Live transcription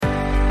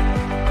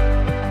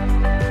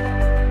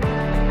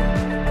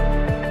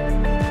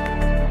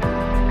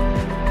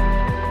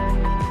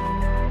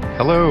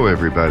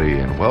everybody,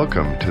 and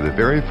welcome to the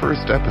very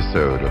first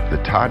episode of the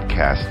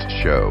Toddcast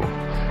Show.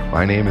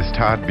 My name is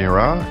Todd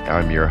Murat.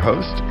 I'm your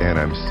host, and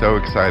I'm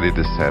so excited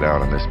to set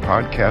out on this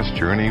podcast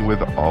journey with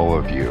all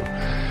of you.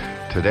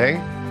 Today,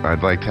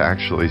 I'd like to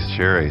actually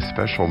share a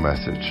special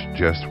message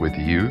just with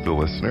you, the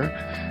listener,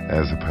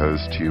 as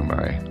opposed to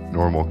my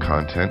normal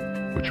content,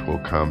 which will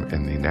come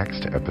in the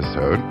next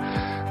episode.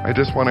 I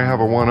just want to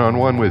have a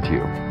one-on-one with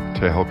you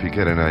to help you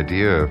get an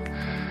idea of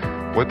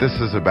what this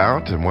is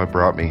about and what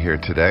brought me here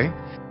today.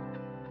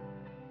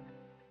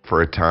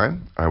 For a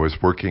time, I was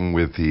working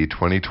with the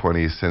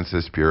 2020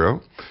 Census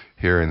Bureau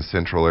here in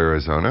central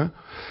Arizona.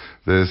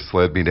 This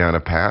led me down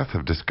a path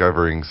of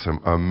discovering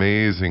some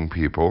amazing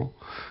people,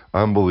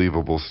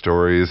 unbelievable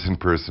stories and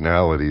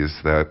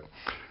personalities that,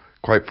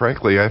 quite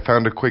frankly, I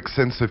found a quick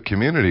sense of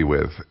community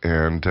with.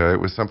 And it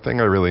was something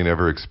I really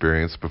never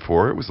experienced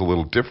before. It was a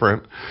little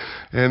different.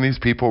 And these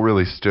people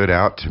really stood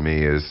out to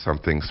me as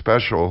something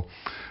special,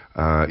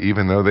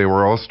 even though they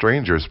were all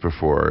strangers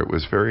before. It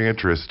was very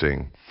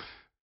interesting.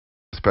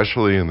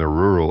 Especially in the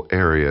rural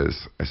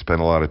areas. I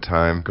spent a lot of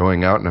time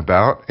going out and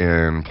about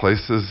in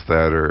places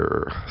that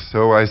are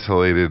so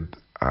isolated,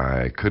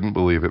 I couldn't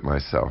believe it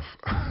myself.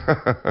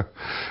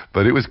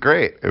 But it was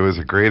great. It was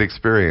a great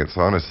experience,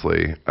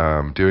 honestly.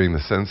 Doing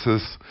the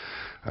census,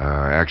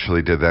 I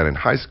actually did that in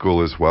high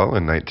school as well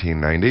in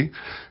 1990.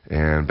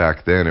 And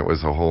back then it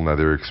was a whole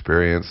nother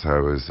experience. I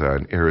was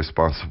an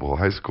irresponsible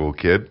high school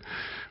kid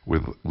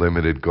with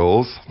limited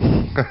goals.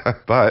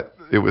 But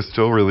it was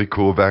still really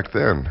cool back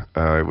then.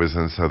 It was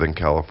in Southern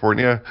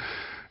California,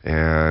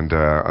 and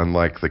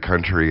unlike the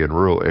country and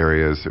rural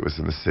areas, it was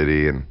in the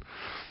city and,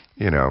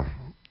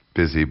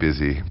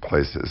 busy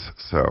places.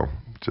 So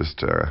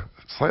just a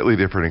slightly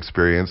different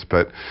experience,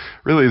 but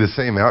really the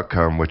same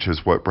outcome, which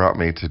is what brought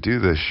me to do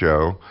this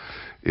show,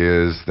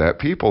 is that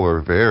people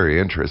are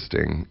very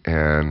interesting.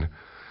 And,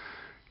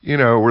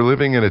 we're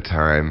living in a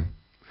time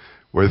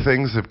where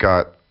things have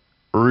got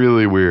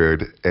really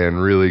weird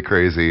and really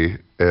crazy,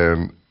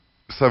 and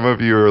some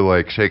of you are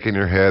like shaking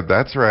your head,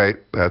 that's right.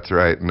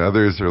 And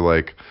others are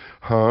like,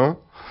 huh?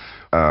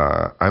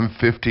 I'm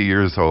 50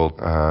 years old.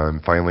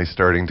 I'm finally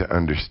starting to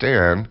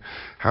understand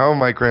how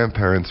my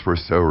grandparents were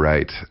so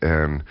right.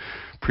 And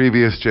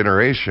previous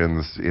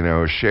generations,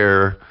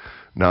 share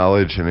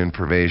knowledge and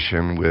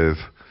information with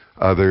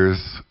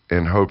others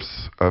in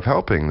hopes of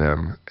helping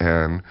them.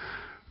 And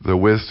the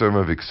wisdom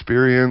of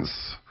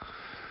experience,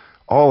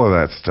 all of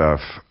that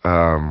stuff.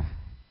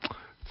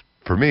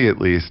 For me, at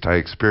least, I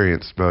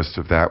experienced most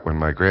of that when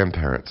my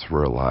grandparents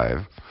were alive,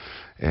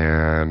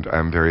 and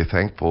I'm very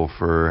thankful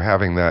for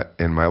having that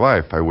in my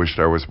life. I wished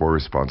I was more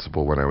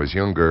responsible when I was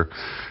younger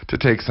to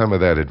take some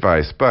of that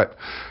advice, but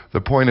the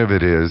point of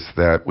it is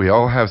that we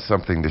all have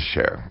something to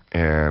share,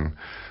 and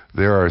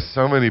there are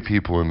so many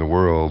people in the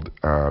world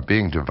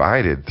being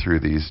divided through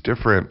these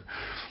different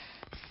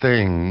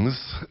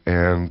things,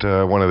 and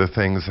one of the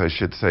things I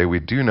should say we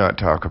do not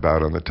talk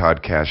about on the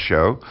Toddcast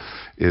Show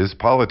is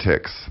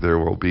politics. There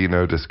will be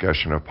no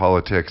discussion of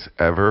politics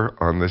ever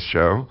on this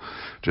show,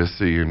 just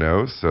so you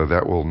know, so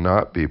that will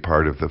not be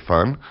part of the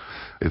fun.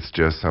 It's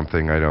just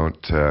something I don't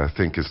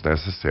think is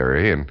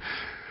necessary, and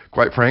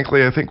quite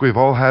frankly, I think we've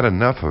all had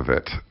enough of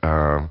it.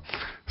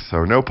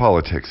 So no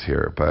politics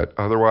here, but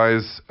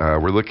otherwise,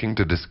 we're looking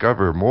to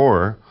discover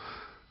more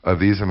of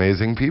these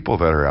amazing people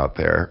that are out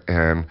there,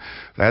 and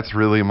that's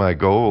really my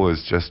goal,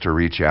 is just to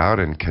reach out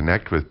and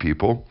connect with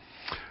people.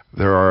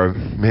 There are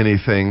many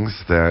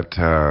things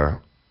that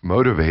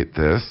motivate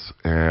this,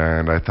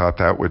 and I thought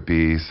that would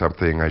be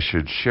something I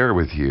should share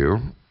with you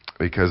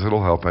because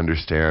it'll help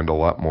understand a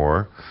lot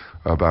more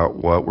about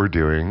what we're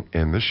doing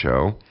in the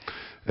show,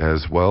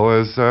 as well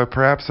as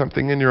perhaps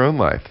something in your own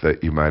life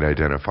that you might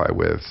identify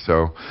with.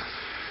 So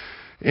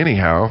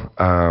anyhow,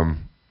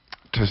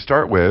 to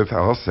start with,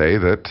 I'll say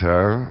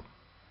that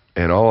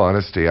in all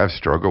honesty, I've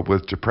struggled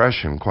with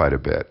depression quite a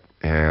bit,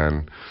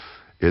 and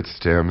it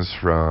stems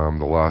from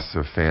the loss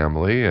of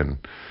family and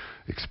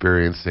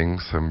experiencing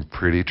some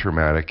pretty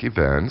traumatic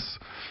events.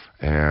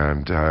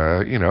 And,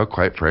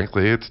 quite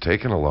frankly, it's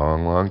taken a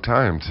long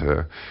time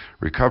to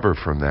recover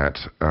from that.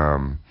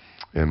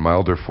 In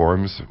milder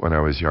forms, when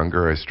I was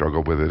younger, I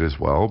struggled with it as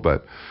well,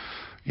 but,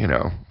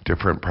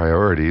 different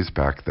priorities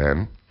back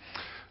then.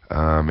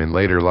 In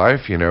later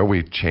life,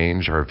 we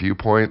change our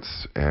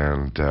viewpoints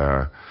and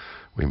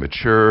we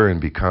mature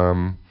and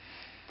become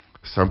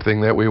something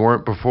that we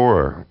weren't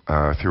before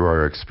through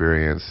our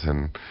experience.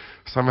 And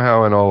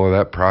somehow in all of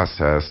that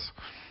process,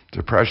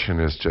 depression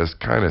has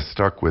just kind of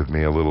stuck with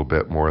me a little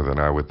bit more than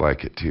I would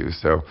like it to.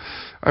 So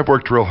I've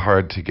worked real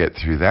hard to get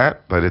through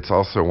that, but it's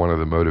also one of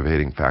the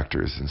motivating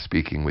factors in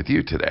speaking with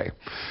you today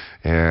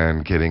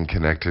and getting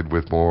connected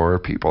with more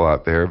people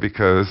out there,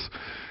 because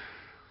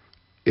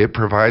it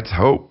provides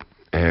hope.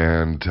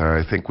 And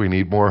I think we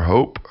need more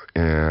hope.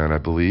 And I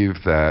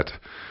believe that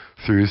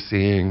through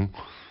seeing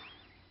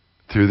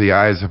through the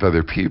eyes of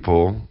other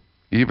people,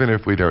 even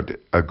if we don't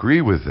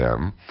agree with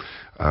them,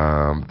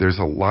 there's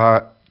a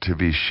lot to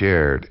be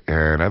shared.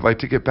 And I'd like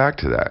to get back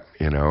to that.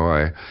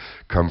 I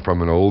come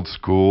from an old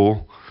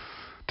school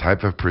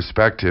type of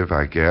perspective,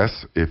 I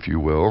guess, if you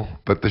will.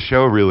 But the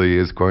show really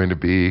is going to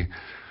be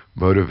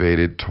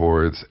motivated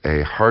towards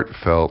a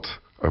heartfelt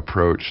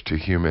approach to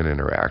human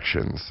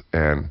interactions.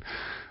 And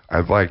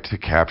I'd like to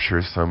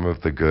capture some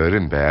of the good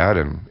and bad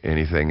and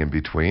anything in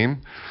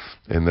between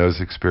in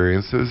those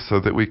experiences so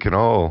that we can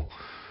all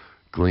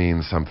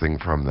glean something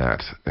from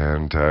that.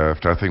 And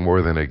if nothing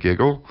more than a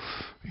giggle,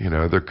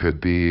 there could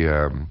be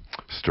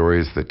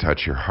stories that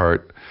touch your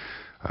heart,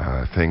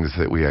 things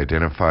that we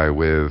identify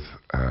with,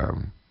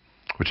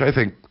 which I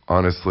think,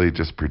 honestly,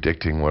 just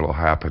predicting what will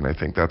happen, I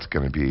think that's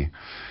going to be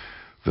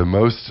the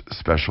most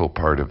special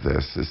part of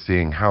this, is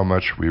seeing how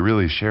much we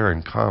really share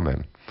in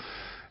common.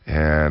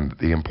 And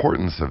the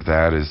importance of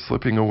that is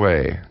slipping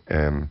away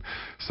in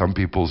some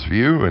people's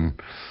view, and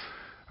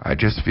I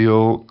just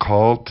feel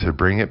called to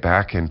bring it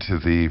back into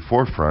the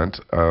forefront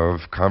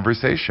of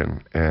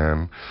conversation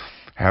and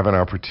have an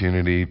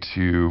opportunity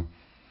to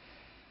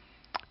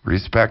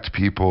respect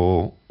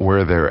people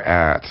where they're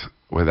at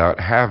without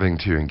having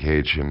to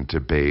engage in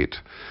debate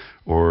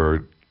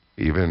or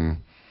even,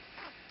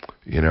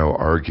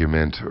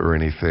 argument or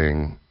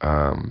anything.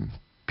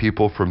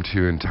 People from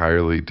two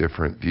entirely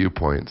different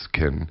viewpoints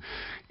can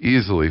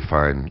easily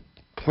find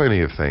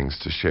plenty of things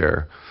to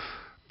share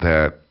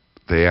that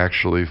they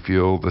actually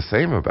feel the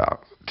same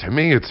about. To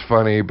me, it's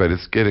funny, but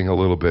it's getting a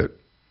little bit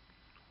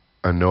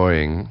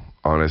annoying,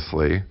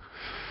 honestly,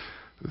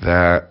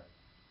 that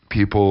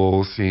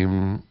people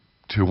seem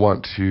to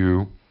want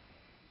to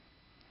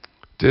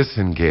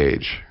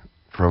disengage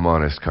from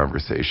honest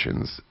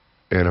conversations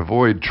and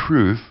avoid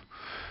truth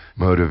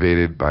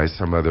motivated by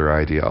some other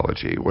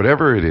ideology.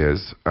 Whatever it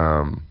is,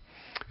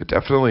 it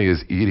definitely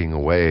is eating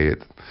away at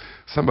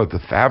some of the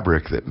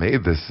fabric that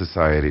made this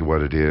society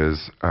what it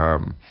is.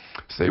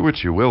 Say what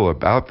you will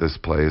about this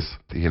place,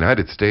 the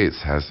United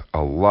States has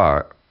a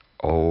lot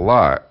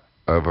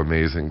of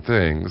amazing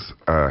things,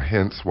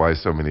 hence why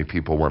so many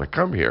people want to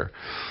come here.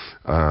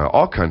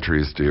 All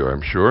countries do,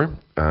 I'm sure.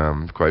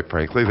 Quite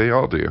frankly, they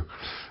all do.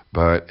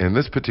 But in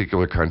this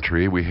particular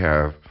country, we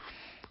have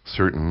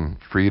certain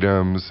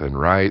freedoms and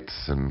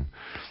rights and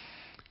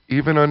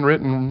even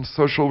unwritten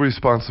social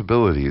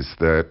responsibilities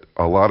that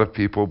a lot of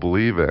people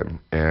believe in.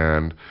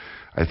 And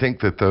I think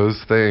that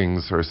those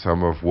things are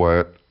some of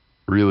what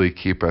really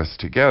keep us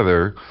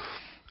together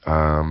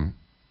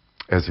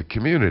as a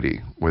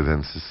community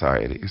within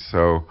society.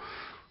 So,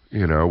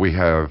 we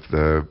have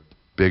the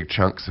big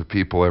chunks of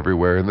people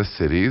everywhere in the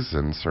cities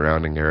and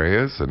surrounding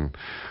areas, and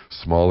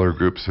smaller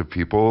groups of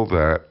people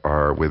that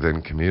are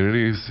within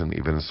communities, and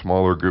even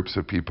smaller groups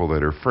of people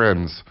that are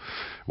friends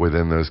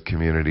within those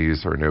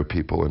communities or know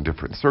people in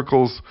different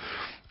circles.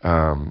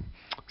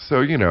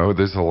 So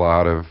there's a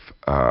lot of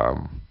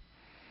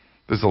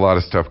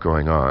stuff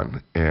going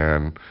on,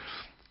 and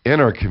in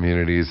our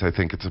communities, I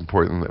think it's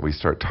important that we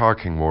start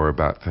talking more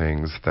about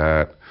things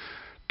that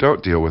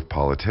don't deal with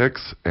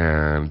politics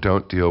and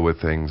don't deal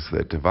with things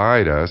that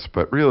divide us,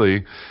 but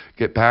really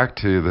get back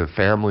to the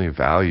family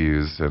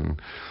values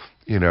and,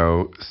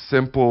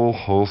 simple,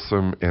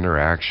 wholesome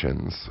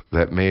interactions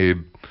that made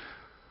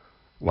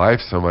life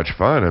so much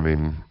fun. I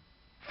mean,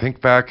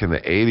 think back in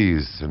the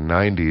 80s and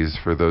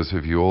 90s, for those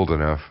of you old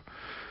enough,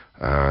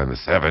 in the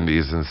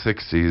 70s and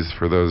 60s,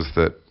 for those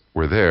that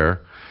were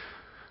there.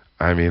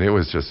 I mean, it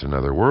was just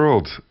another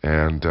world,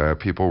 and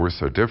people were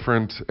so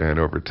different, and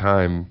over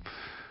time,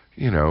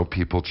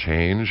 people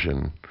change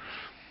and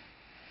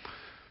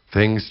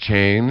things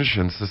change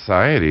in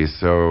society.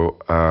 So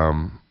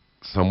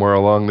somewhere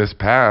along this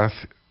path,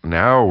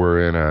 now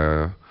we're in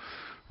a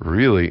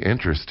really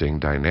interesting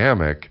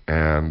dynamic,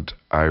 and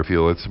I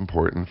feel it's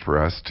important for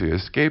us to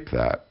escape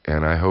that.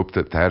 And I hope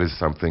that that is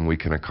something we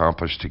can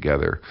accomplish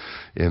together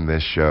in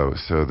this show.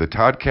 So the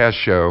Toddcast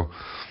Show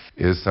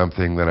is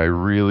something that I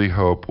really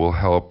hope will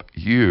help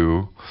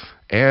you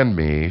and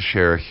me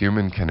share a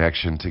human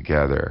connection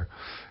together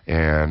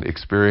and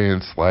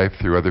experience life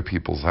through other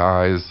people's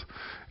eyes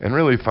and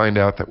really find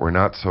out that we're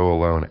not so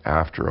alone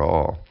after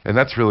all. And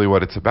that's really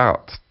what it's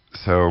about.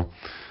 So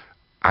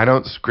I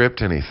don't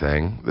script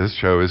anything. This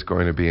show is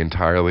going to be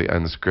entirely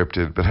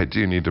unscripted, but I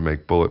do need to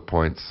make bullet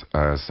points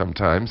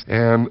sometimes.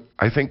 And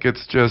I think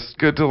it's just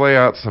good to lay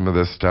out some of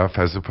this stuff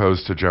as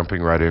opposed to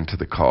jumping right into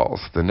the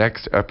calls. The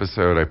next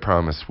episode, I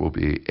promise, will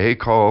be a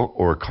call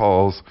or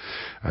calls.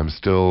 I'm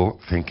still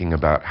thinking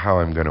about how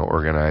I'm going to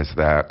organize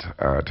that,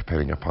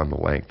 depending upon the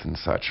length and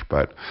such.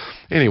 But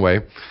anyway,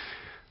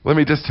 let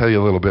me just tell you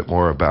a little bit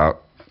more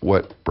about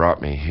what brought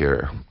me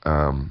here.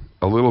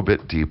 A little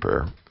bit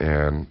deeper,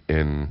 and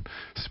in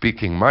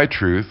speaking my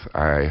truth,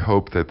 I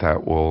hope that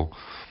that will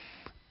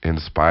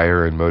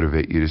inspire and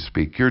motivate you to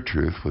speak your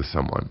truth with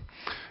someone.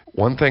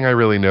 One thing I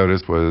really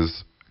noticed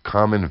was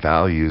common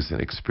values and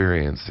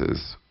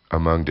experiences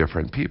among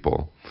different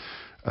people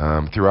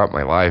throughout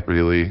my life,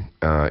 really,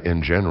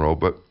 in general,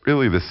 but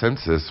really the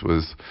census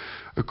was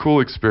a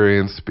cool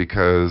experience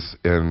because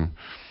in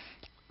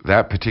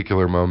that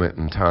particular moment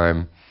in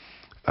time,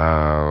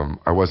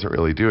 I wasn't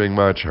really doing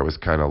much. I was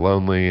kind of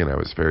lonely and I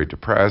was very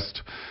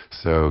depressed.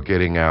 So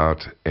getting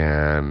out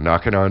and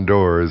knocking on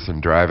doors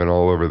and driving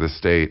all over the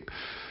state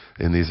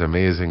in these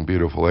amazing,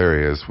 beautiful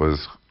areas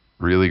was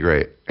really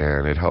great.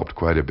 And it helped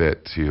quite a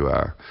bit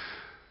to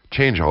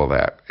change all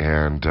that.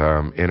 And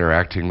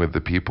interacting with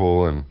the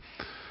people and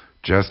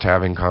just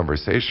having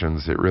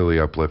conversations, it really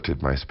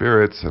uplifted my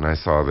spirits. And I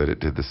saw that it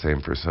did the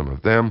same for some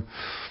of them.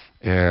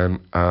 And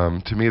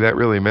to me, that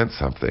really meant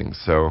something.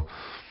 So,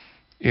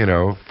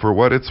 for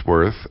what it's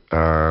worth,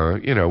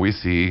 we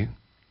see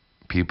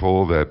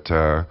people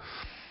that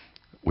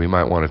we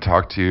might want to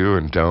talk to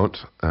and don't.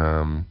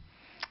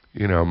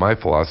 My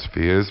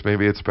philosophy is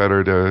maybe it's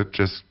better to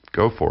just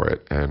go for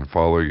it and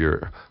follow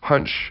your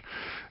hunch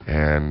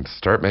and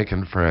start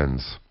making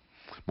friends.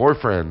 More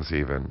friends,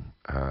 even.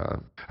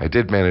 I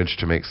did manage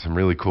to make some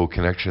really cool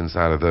connections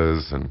out of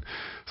those and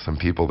some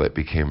people that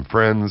became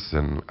friends,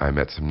 and I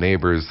met some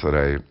neighbors that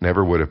I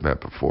never would have met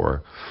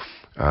before.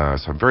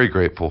 So I'm very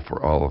grateful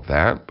for all of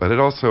that, but it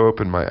also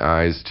opened my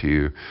eyes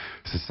to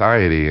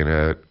society in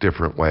a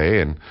different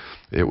way, and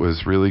it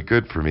was really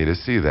good for me to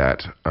see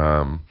that.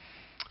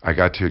 I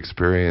got to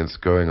experience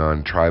going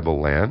on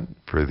tribal land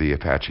for the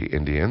Apache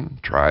Indian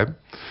tribe,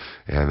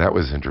 and that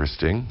was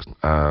interesting,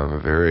 a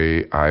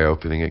very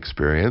eye-opening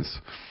experience,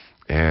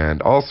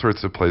 and all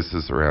sorts of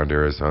places around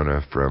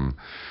Arizona, from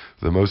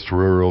the most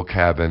rural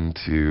cabin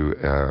to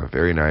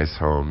very nice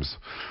homes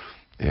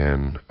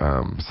in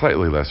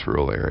slightly less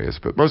rural areas,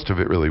 but most of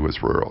it really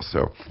was rural.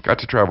 So got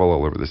to travel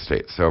all over the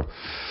state. So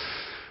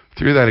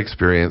through that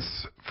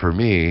experience, for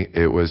me,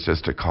 it was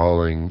just a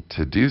calling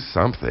to do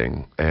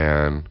something,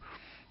 and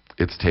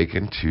it's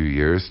taken 2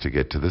 years to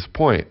get to this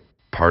point.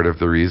 Part of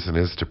the reason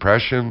is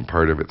depression,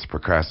 part of it's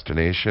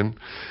procrastination.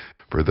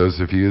 For those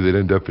of you that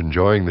end up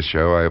enjoying the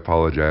show, I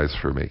apologize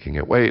for making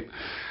it wait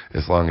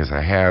as long as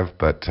I have,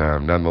 but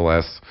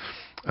nonetheless,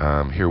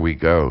 here we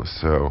go.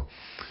 So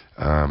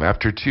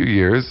after 2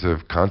 years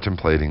of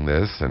contemplating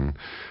this and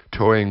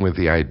toying with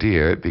the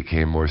idea, it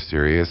became more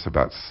serious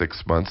about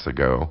 6 months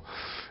ago,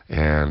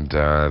 and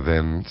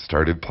then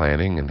started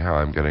planning and how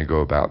I'm going to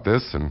go about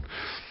this, and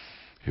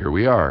here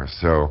we are.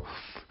 So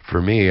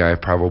for me, I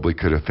probably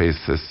could have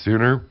faced this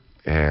sooner,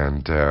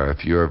 and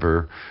if you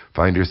ever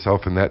find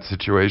yourself in that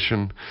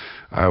situation,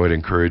 I would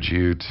encourage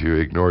you to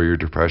ignore your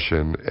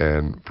depression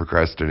and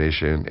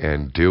procrastination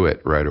and do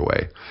it right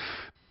away.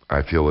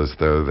 I feel as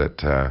though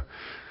that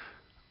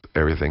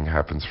everything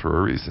happens for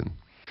a reason.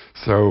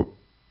 So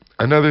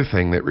another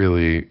thing that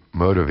really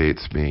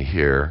motivates me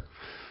here,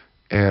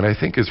 and I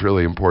think is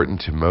really important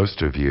to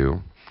most of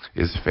you,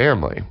 is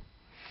family.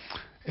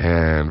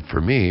 And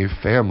for me,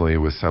 family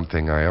was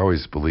something I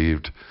always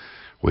believed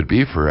would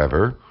be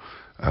forever.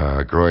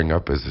 Growing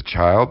up as a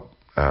child,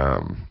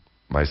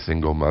 my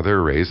single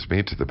mother raised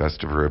me to the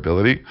best of her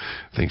ability.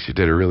 I think she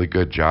did a really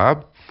good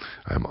job.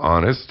 I'm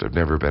honest. I've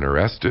never been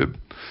arrested.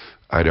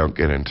 I don't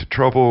get into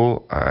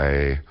trouble.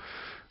 I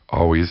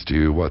always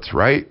do what's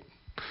right.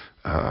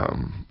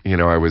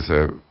 I was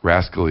a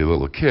rascally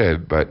little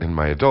kid, but in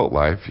my adult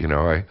life,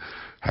 I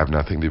have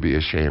nothing to be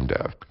ashamed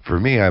of. For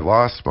me, I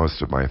lost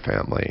most of my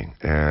family,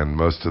 and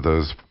most of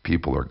those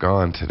people are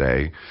gone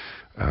today.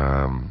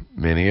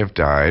 Many have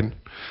died,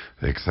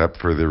 except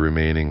for the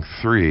remaining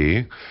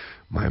 3,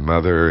 my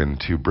mother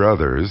and 2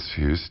 brothers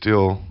who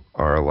still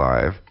are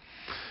alive.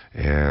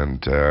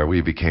 And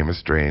we became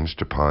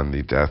estranged upon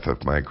the death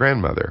of my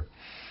grandmother.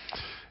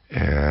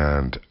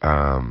 And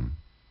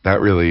that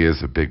really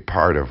is a big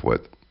part of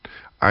what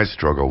I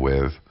struggle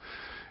with,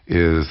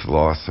 is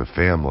loss of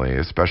family,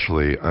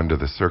 especially under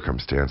the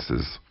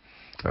circumstances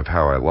of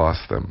how I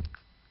lost them.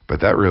 But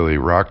that really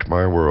rocked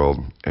my world,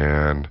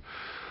 and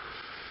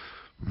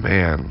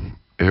man,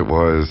 it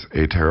was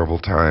a terrible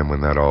time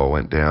when that all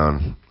went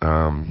down.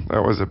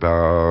 That was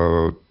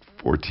about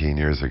 14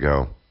 years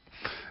ago,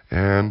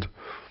 and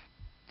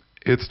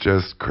it's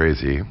just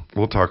crazy.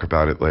 We'll talk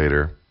about it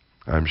later,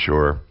 I'm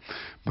sure,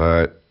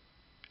 but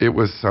it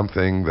was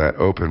something that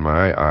opened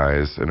my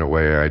eyes in a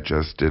way I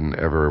just didn't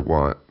ever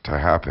want to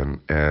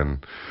happen.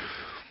 And,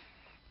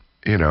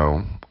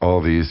 all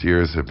these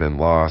years have been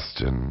lost,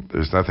 and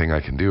there's nothing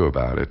I can do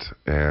about it,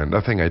 and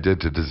nothing I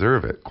did to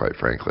deserve it, quite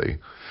frankly.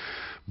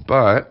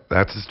 But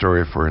that's a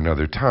story for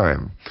another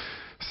time.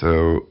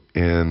 So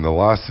in the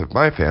loss of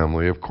my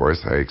family, of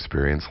course, I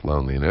experienced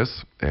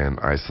loneliness and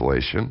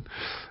isolation,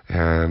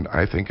 and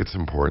I think it's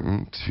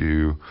important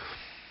to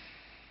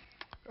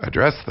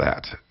address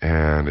that,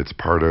 and it's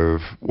part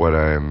of what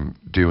I'm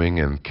doing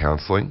in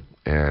counseling,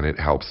 and it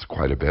helps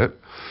quite a bit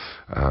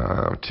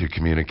to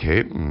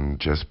communicate and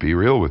just be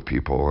real with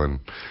people. And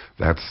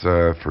that's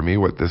for me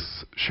what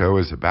this show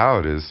is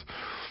about, is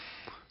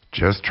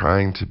just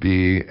trying to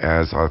be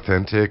as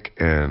authentic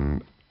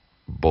and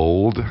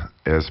bold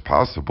as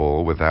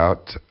possible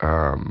without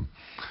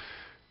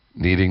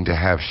needing to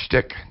have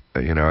shtick.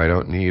 I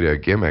don't need a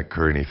gimmick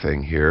or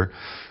anything here.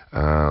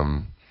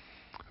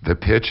 The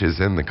pitch is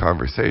in the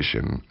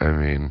conversation. I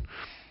mean,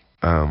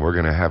 we're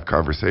going to have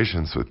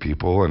conversations with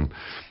people, and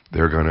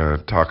they're going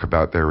to talk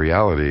about their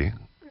reality.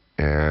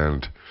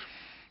 And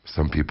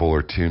Some people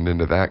are tuned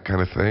into that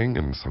kind of thing,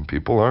 and some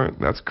people aren't.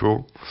 That's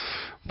cool.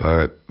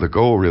 But the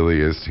goal really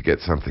is to get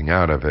something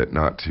out of it,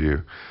 not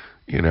to,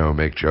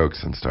 make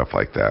jokes and stuff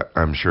like that.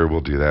 I'm sure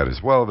we'll do that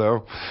as well,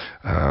 though.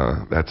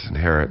 That's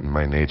inherent in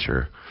my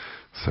nature.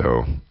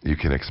 So you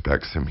can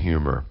expect some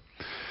humor.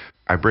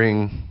 I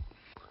bring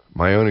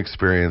my own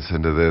experience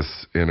into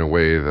this in a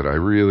way that I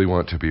really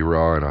want to be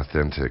raw and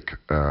authentic.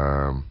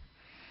 I'm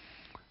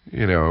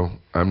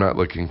not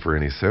looking for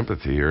any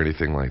sympathy or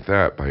anything like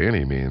that by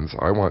any means.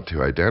 I want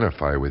to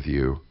identify with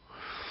you,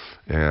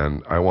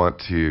 and I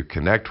want to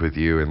connect with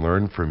you and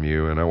learn from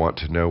you, and I want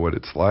to know what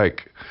it's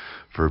like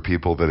for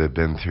people that have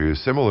been through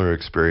similar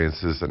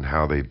experiences and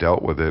how they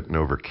dealt with it and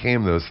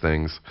overcame those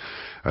things.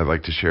 I'd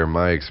like to share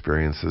my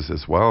experiences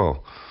as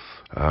well.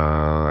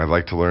 I'd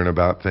like to learn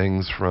about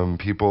things from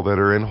people that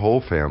are in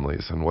whole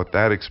families and what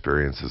that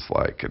experience is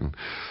like, and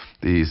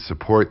the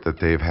support that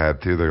they've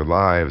had through their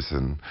lives,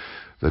 and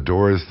the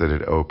doors that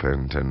it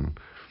opened, and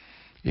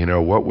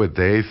what would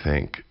they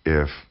think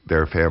if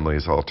their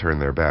families all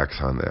turned their backs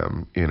on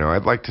them?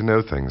 I'd like to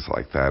know things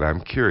like that. I'm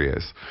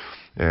curious.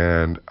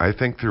 And I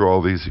think through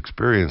all these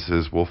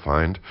experiences, we'll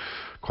find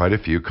quite a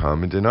few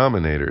common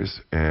denominators.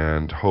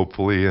 And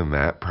hopefully in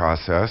that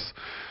process,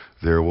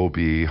 there will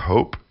be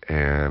hope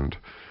and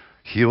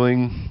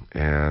healing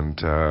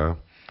and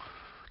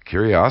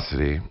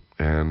curiosity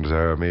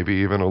and maybe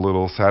even a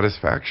little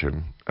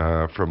satisfaction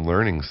from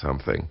learning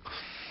something.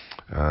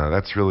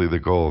 That's really the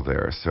goal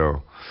there.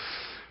 So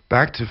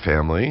back to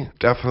family.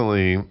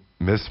 Definitely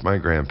miss my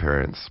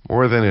grandparents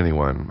more than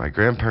anyone. My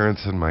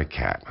grandparents and my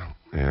cat.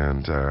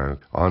 And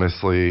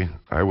honestly,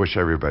 I wish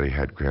everybody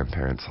had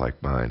grandparents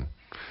like mine.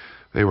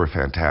 They were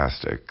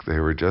fantastic. They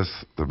were just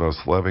the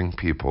most loving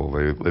people.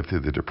 They lived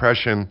through the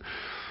Depression.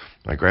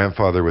 My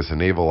grandfather was a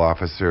naval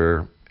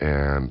officer,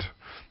 and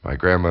my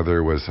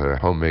grandmother was a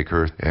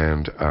homemaker.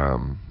 And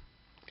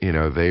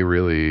they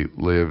really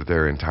lived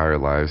their entire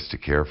lives to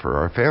care for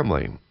our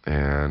family.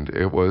 And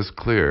it was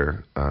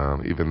clear,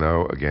 even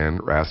though, again,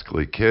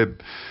 rascally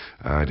kid,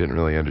 I didn't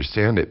really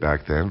understand it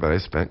back then, but I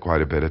spent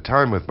quite a bit of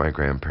time with my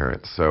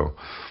grandparents. So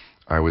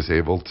I was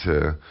able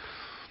to,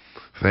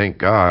 thank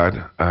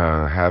God,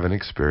 have an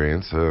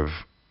experience of,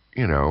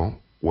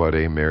 what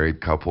a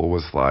married couple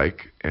was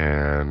like.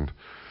 And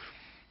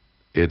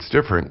it's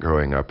different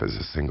growing up as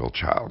a single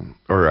child,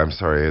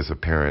 as a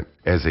parent,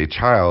 as a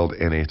child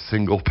in a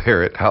single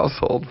parent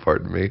household,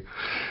 pardon me.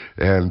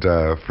 And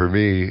for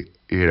me,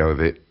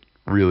 that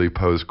really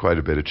posed quite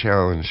a bit of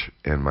challenge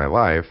in my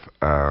life.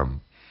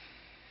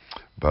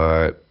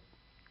 But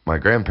my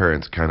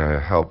grandparents kind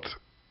of helped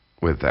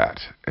with that.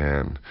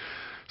 And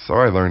so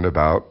I learned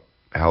about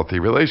a healthy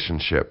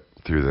relationship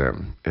through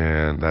them.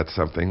 And that's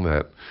something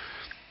that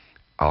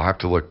I'll have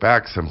to look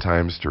back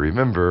sometimes to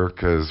remember,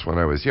 because when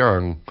I was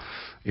young,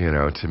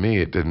 to me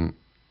it didn't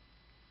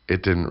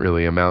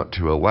really amount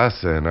to a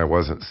lesson. I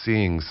wasn't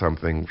seeing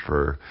something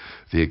for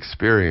the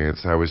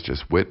experience. I was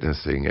just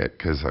witnessing it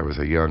because I was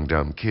a young,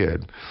 dumb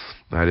kid.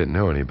 I didn't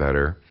know any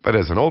better. But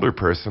as an older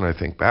person, I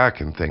think back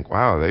and think,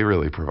 wow, they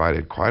really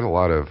provided quite a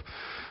lot of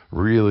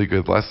really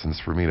good lessons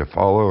for me to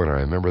follow. And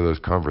I remember those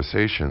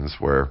conversations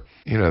where,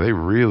 they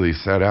really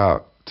set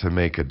out to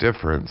make a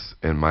difference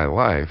in my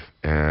life.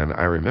 And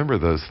I remember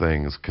those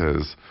things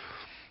because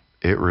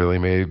it really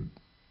made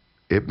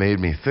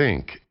me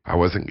think. I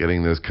wasn't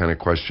getting those kind of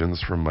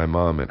questions from my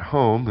mom at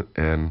home,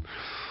 and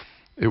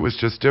it was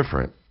just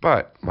different.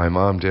 But my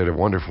mom did a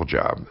wonderful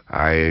job.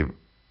 I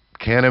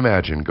can't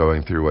imagine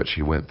going through what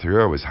she went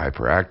through. I was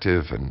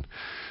hyperactive, and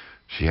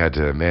she had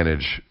to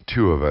manage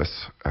two of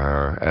us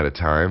at a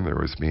time. There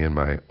was me and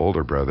my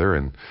older brother,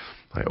 and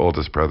my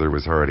oldest brother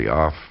was already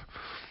off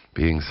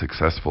being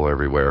successful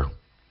everywhere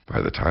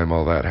by the time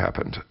all that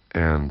happened.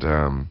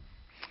 And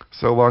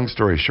so long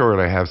story short,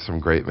 I have some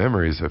great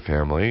memories of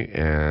family,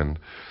 and,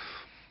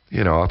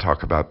 I'll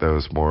talk about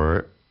those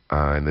more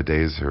in the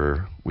days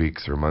or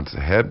weeks or months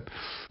ahead.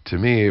 To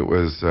me, it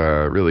was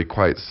really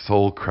quite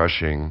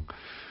soul-crushing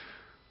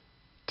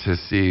to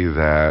see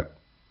that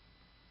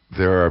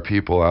there are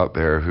people out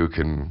there who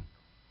can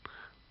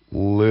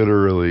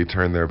literally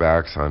turn their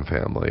backs on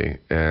family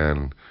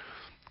and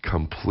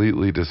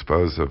completely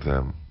dispose of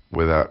them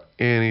without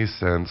any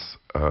sense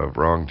of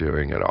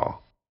wrongdoing at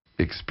all.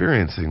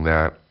 Experiencing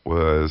that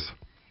was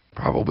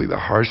probably the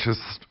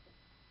harshest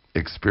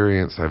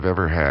experience I've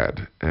ever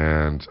had,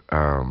 and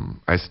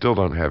I still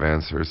don't have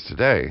answers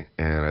today,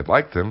 and I'd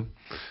like them.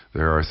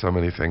 There are so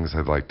many things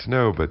I'd like to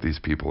know, but these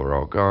people are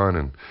all gone,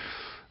 and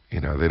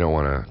they don't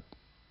want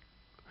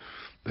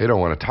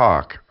to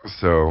talk.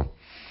 So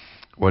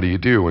what do you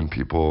do when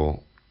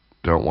people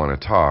don't want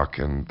to talk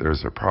and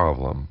there's a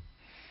problem?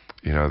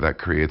 That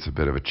creates a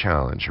bit of a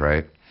challenge,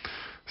 right?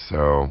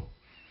 So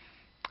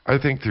I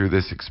think through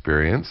this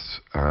experience,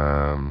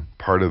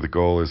 part of the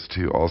goal is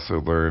to also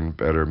learn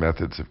better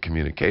methods of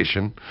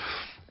communication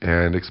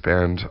and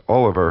expand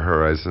all of our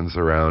horizons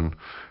around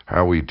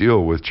how we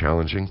deal with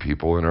challenging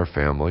people in our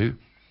family,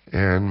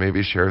 and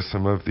maybe share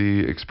some of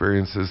the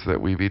experiences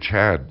that we've each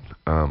had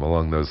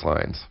along those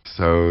lines.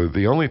 So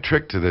the only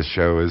trick to this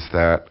show is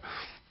that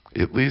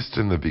at least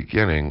in the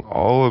beginning,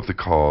 all of the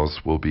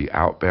calls will be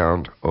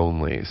outbound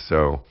only.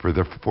 So for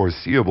the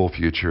foreseeable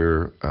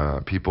future,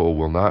 people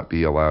will not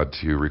be allowed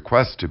to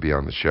request to be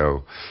on the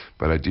show,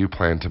 but I do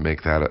plan to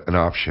make that an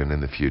option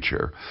in the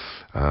future.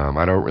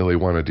 I don't really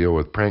want to deal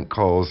with prank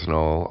calls and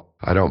all.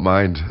 I don't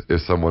mind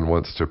if someone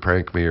wants to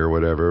prank me or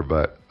whatever,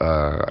 but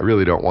I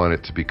really don't want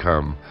it to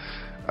become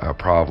a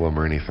problem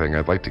or anything.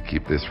 I'd like to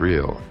keep this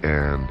real,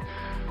 and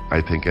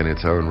I think in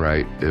its own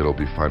right, it'll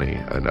be funny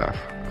enough.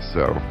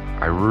 So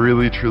I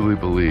really truly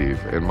believe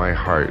in my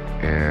heart,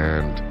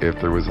 and if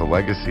there was a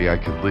legacy I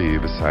could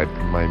leave aside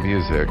from my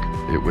music,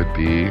 it would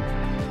be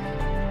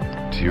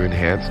to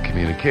enhance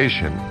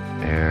communication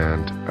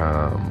and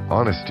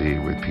honesty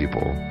with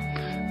people,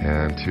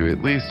 and to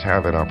at least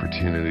have an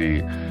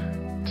opportunity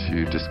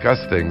to discuss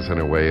things in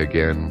a way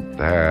again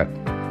that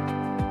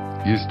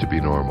used to be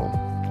normal.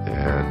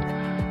 And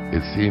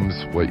it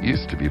seems what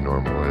used to be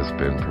normal has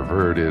been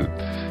perverted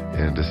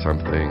into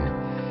something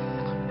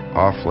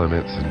off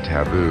limits and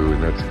taboo,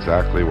 and that's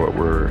exactly what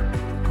we're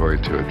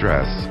going to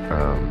address.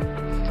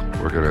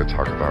 We're going to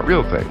talk about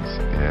real things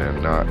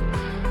and not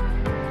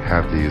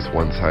have these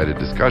one-sided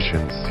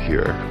discussions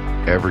here.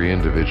 Every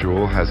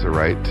individual has a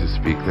right to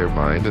speak their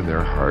mind and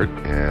their heart,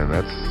 and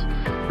that's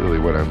really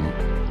what I'm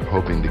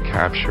hoping to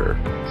capture.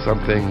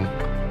 Something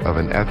of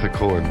an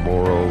ethical and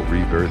moral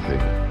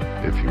rebirthing,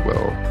 if you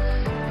will.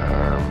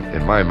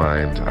 In my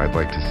mind, I'd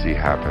like to see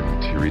happen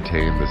to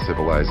retain the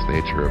civilized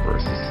nature of our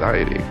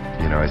society.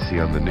 You know, I see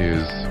on the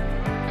news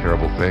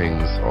terrible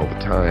things all the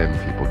time,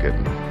 people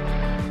getting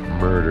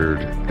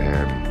murdered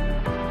and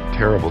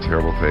terrible,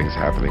 terrible things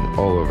happening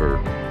all over.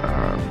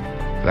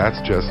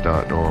 That's just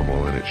not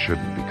normal, and it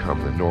shouldn't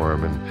become the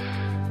norm. And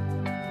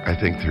I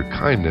think through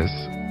kindness,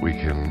 we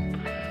can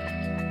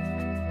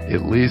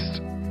at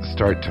least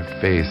start to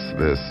face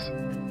this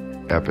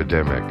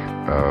epidemic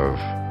of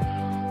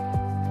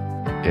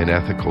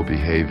unethical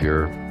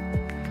behavior,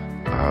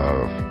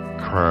 of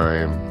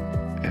crime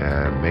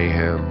and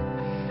mayhem.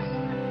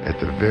 At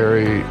the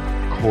very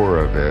core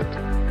of it,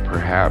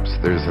 perhaps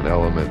there's an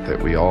element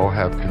that we all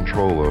have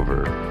control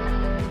over,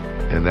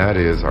 and that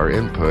is our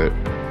input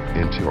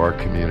into our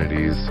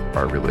communities,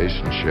 our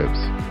relationships,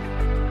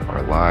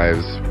 our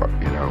lives,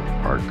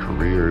 our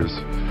careers,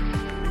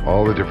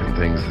 all the different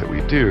things that we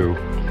do.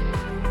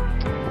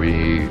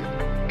 We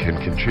can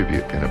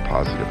contribute in a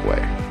positive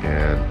way.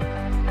 And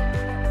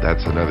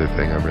that's another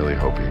thing I'm really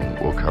hoping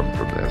will come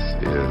from this,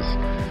 is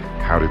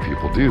how do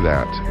people do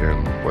that,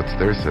 and what's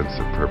their sense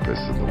of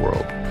purpose in the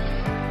world.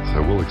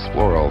 So we'll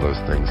explore all those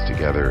things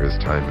together as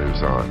time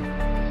moves on.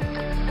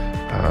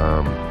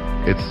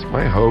 It's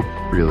my hope,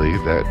 really,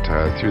 that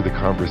through the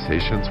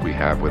conversations we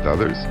have with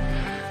others,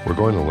 we're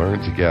going to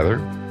learn together,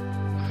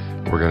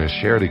 we're going to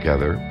share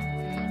together,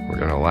 we're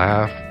going to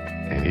laugh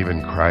and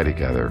even cry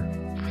together.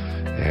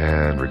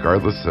 And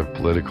regardless of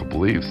political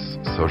beliefs,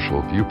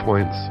 social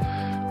viewpoints,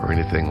 or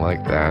anything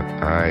like that,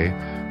 I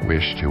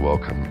wish to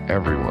welcome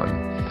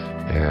everyone.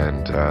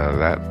 And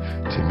that,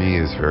 to me,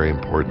 is very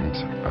important,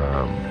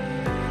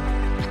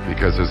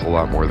 because there's a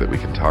lot more that we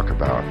can talk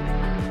about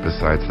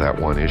besides that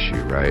one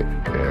issue, right?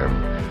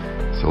 And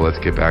so let's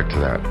get back to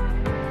that.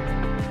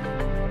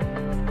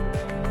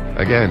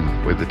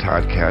 Again, with the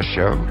Todd Cash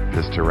Show,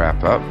 just to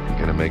wrap up, I'm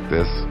going to make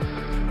this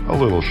a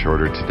little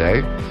shorter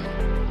today.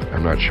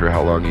 I'm not sure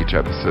how long each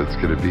episode's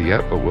going to be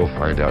yet, but we'll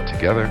find out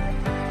together.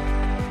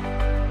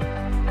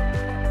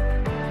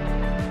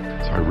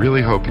 So I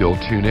really hope you'll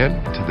tune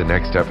in to the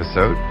next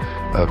episode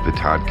of the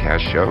Todd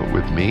Cash Show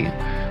with me,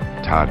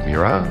 Todd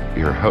Mura,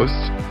 your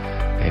host,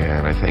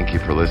 and I thank you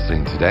for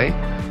listening today.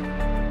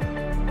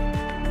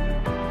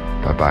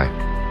 Bye-bye.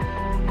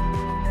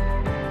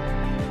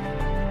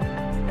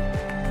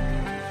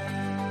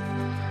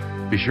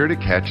 Be sure to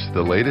catch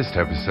the latest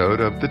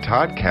episode of the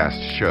Toddcast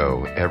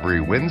Show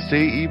every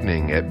Wednesday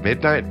evening at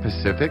midnight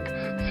Pacific,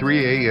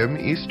 3 a.m.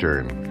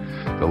 Eastern.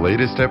 The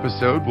latest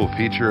episode will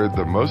feature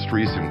the most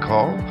recent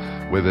call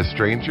with a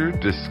stranger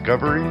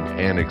discovering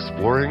and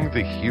exploring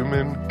the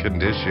human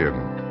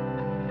condition.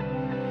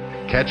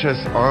 Catch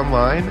us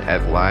online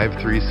at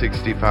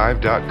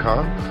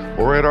live365.com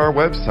or at our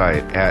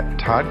website at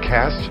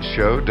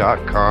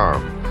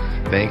toddcastshow.com.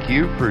 Thank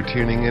you for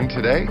tuning in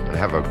today, and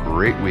have a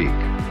great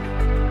week.